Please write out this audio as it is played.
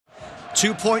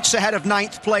2 points ahead of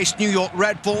 9th placed New York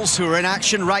Red Bulls, who are in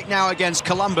action right now against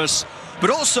Columbus,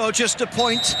 but also just a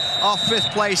point off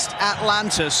 5th placed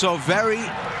Atlanta. So very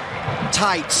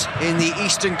tight in the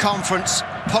Eastern Conference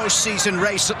postseason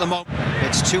race at the moment.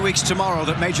 It's 2 weeks tomorrow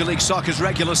that Major League Soccer's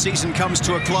regular season comes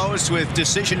to a close, with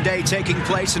decision day taking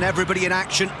place and everybody in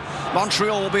action.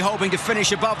 Montreal will be hoping to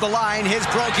finish above the line. Here's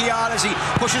Broguillard as he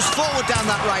pushes forward down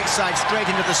that right side, straight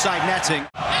into the side netting.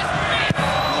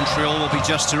 Montreal will be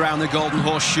just around the Golden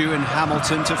Horseshoe in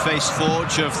Hamilton to face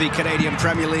Forge of the Canadian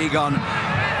Premier League on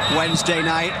Wednesday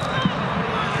night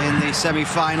in the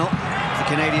semi-final of the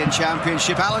Canadian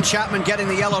Championship. Alan Chapman getting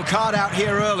the yellow card out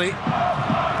here early.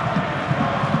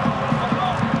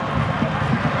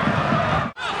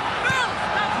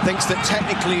 Thinks that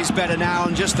technically he's better now,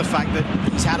 and just the fact that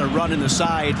he's had a run in the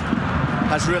side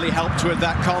has really helped with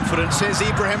that confidence. Here's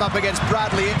Ibrahim up against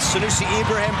Bradley. It's Sanusi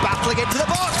Ibrahim battling into the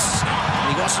box.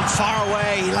 He wasn't far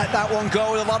away. He let that one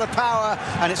go with a lot of power,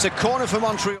 and it's a corner for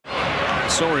Montreal.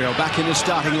 Osorio back in the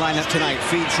starting lineup tonight.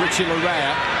 Feeds Richie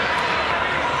Larea.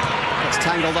 It's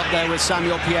tangled up there with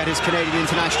Samuel Piet, his Canadian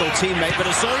international teammate, but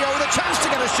Osorio with a chance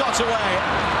to get a shot away,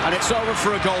 and it's over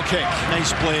for a goal kick.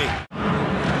 Nice play.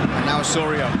 And now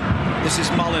Osorio. This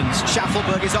is Mullins.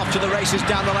 Schaffelberg is off to the races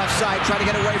down the left side, trying to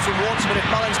get away from Wartsman. If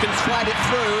Mullins can slide it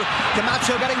through.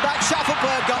 Camacho getting back.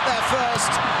 Schaffelberg got there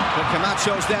first, but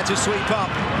Camacho's there to sweep up.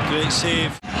 Great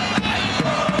save.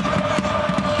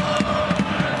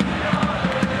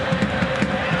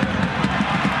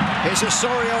 Here's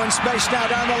Osorio in space now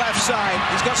down the left side.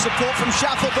 He's got support from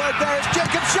Schaffelberg there. It's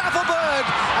Jacob Schaffelberg,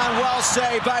 and well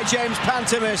saved by James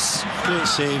Pantemis. Great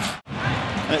save.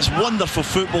 It's wonderful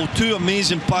football. Two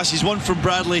amazing passes, one from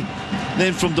Bradley,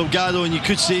 then from Delgado, and you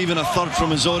could say even a third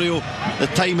from Osorio. The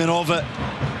timing of it,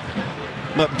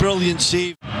 but brilliant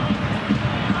save.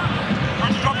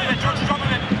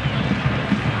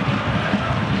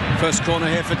 First corner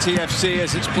here for TFC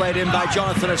as it's played in by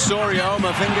Jonathan Osorio.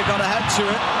 Mavinga got ahead to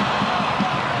it.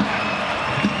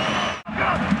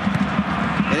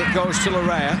 And it goes to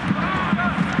Larea.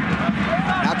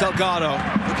 Now Delgado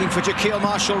looking for Jaquil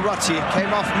Marshall-Rutty.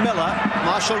 Came off Miller.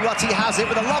 Marshall-Rutty has it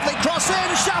with a lovely cross in.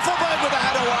 Schaffelberg with a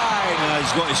header wide. Yeah,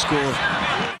 he's got to score.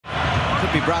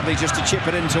 Could be Bradley just to chip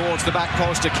it in towards the back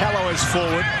post. Akello is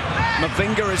forward.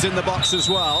 Mavinga is in the box as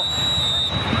well.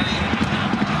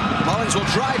 Mullins will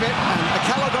drive it, and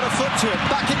Akello got a foot to it.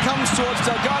 Back it comes towards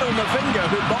Delgado and Mavinga,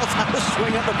 who both have a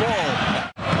swing at the ball.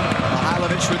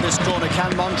 Mihailovic with this corner.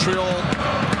 Can Montreal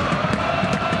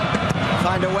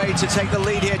find a way to take the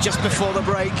lead here just before the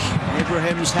break?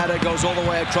 Ibrahim's header goes all the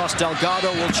way across.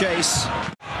 Delgado will chase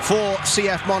for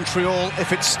CF Montreal.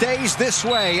 If it stays this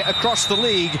way across the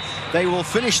league, they will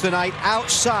finish the night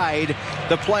outside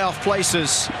the playoff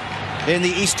places in the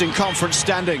Eastern Conference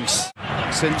standings.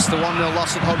 Since the 1-0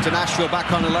 loss at home to Nashville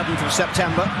back on 11th of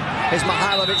September. Is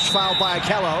Mihailovic fouled by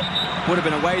Akello. Would have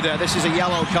been away there. This is a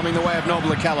yellow coming the way of Noble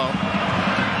Akello.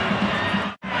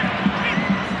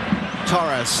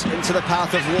 Torres into the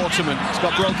path of Waterman. He's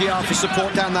got Broguillard for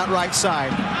support down that right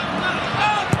side.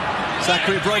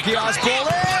 Zachary Broguillard's ball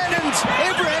in, and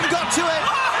Ibrahim got to it,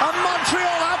 and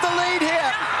Montreal have the lead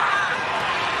here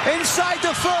inside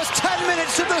the first 10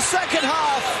 minutes of the second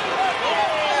half.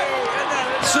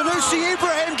 Sanusi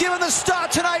Ibrahim given the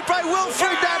start tonight by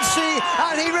Wilfried Nancy,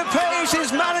 and he repays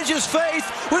his manager's faith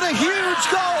with a huge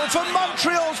goal for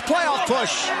Montreal's playoff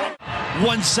push.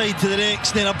 One side to the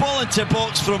next, then a ball into the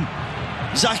box from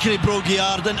Zachary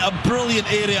Broguillard in a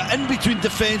brilliant area in between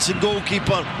defence and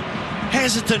goalkeeper.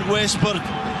 Hesitant Westberg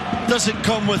doesn't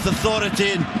come with authority,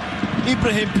 and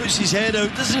Ibrahim puts his head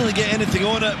out, doesn't really get anything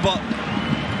on it, but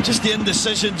just the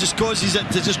indecision just causes it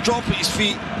to just drop at his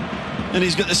feet, and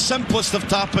he's got the simplest of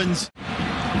tap-ins.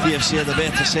 TFC had a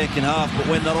better second half, but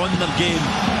when they're on their game,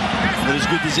 they're as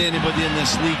good as anybody in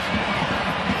this league.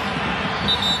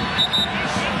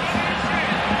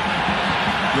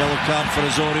 Yellow card for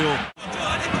Osorio.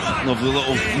 Lovely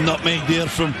little nutmeg there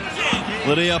from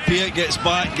Larea. Piet gets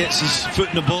back, gets his foot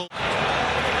in the ball.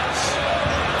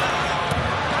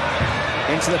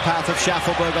 Into the path of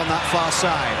Schaffelberg on that far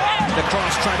side. The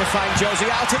cross trying to find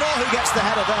Josie Altidore, who gets the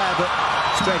header there, but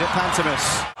straight at Pantemis.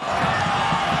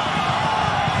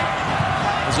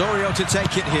 Osorio to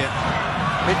take it here.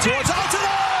 In towards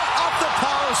Altidore! Off the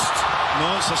post!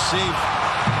 No, it's a save.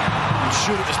 I'm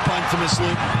sure it was Pantemis,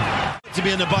 Luke. To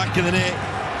be in the back of the net.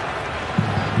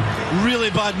 Really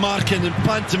bad marking, and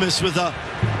Pantemis with a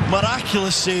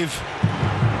miraculous save.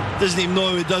 Doesn't even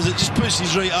know how he does it, just puts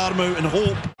his right arm out and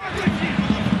hope.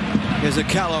 Here's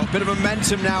Akello. Bit of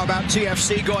momentum now about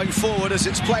TFC going forward as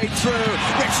it's played through.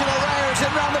 Richie Larea is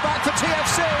in round the back for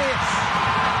TFC.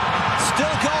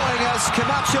 Still going as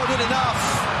Camacho did enough.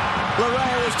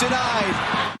 Larrea was denied.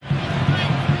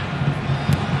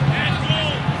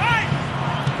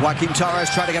 Joaquin Torres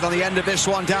tried to get on the end of this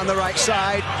one down the right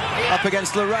side. Up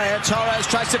against Larrea. Torres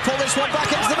tries to pull this one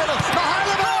back into the middle.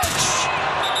 Mihailovic!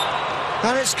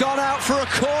 And it's gone out for a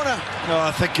corner. No,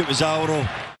 I think it was Auro.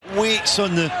 Waits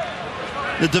on the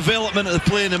development of the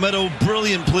play in the middle.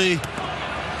 Brilliant play.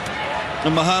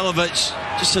 And Mihailovic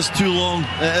just has too long.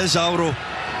 It is Auro.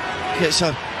 Gets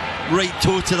a right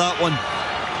toe to that one.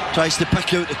 Tries to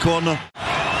pick out the corner.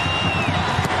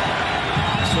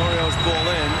 Osorio's ball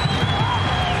in.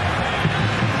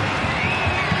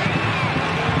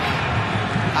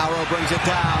 Auro brings it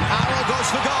down. Auro goes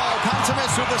for goal.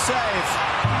 Pantemis with the save.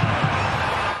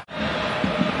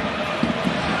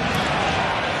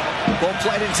 Ball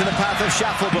played into the path of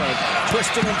Schaffelberg.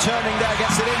 Twisting and turning there,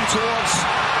 gets it in towards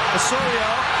Osorio.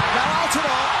 Now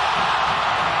Altidore.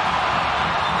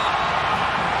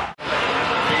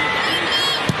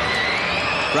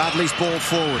 Bradley's ball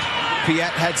forward.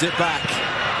 Piet heads it back.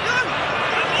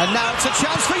 And now it's a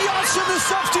chance for Jonsson, the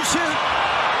substitute.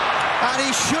 And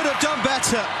he should have done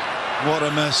better. What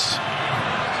a miss.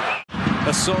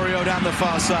 Osorio down the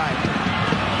far side.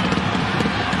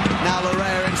 Now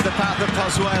Larrea into the path of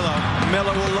Pozuelo.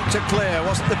 Miller will look to clear.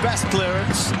 Wasn't the best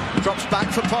clearance. Drops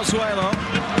back for Pozuelo.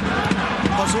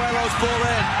 Pozuelo's ball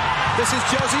in. This is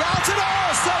Josie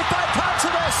Altidore. Saved by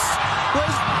Pantemis.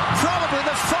 Was probably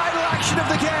the final action of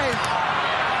the game.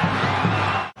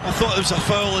 I thought there was a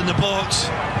foul in the box.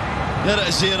 There it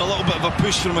is there. A little bit of a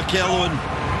push from Okello and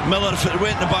Miller. If it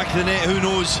went in the back of the net, who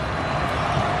knows?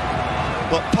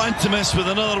 But Pantemis with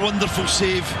another wonderful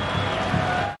save.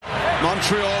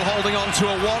 Montreal holding on to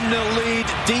a 1-0 lead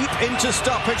deep into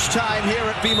stoppage time here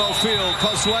at BMO Field.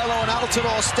 Pozuelo and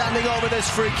Altidore standing over this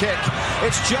free kick.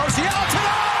 It's Josie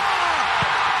Altidore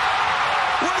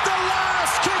with the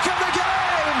last kick of the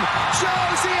game.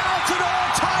 Josie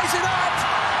Altidore ties it up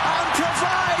and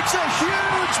provides a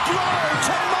huge blow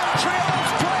to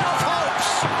Montreal's playoff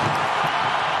hopes.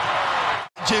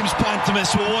 James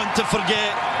Pantemis will want to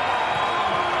forget.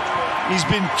 He's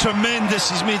been tremendous.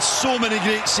 He's made so many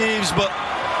great saves, but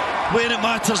when it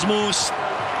matters most,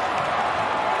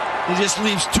 he just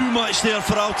leaves too much there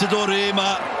for Altidore,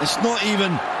 Matt. It's not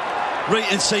even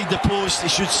right inside the post. He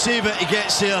should save it. He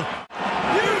gets there.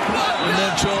 And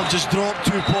then George has dropped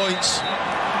 2 points.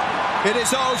 It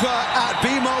is over at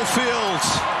BMO Field.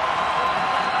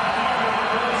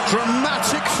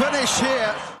 Dramatic finish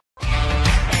here.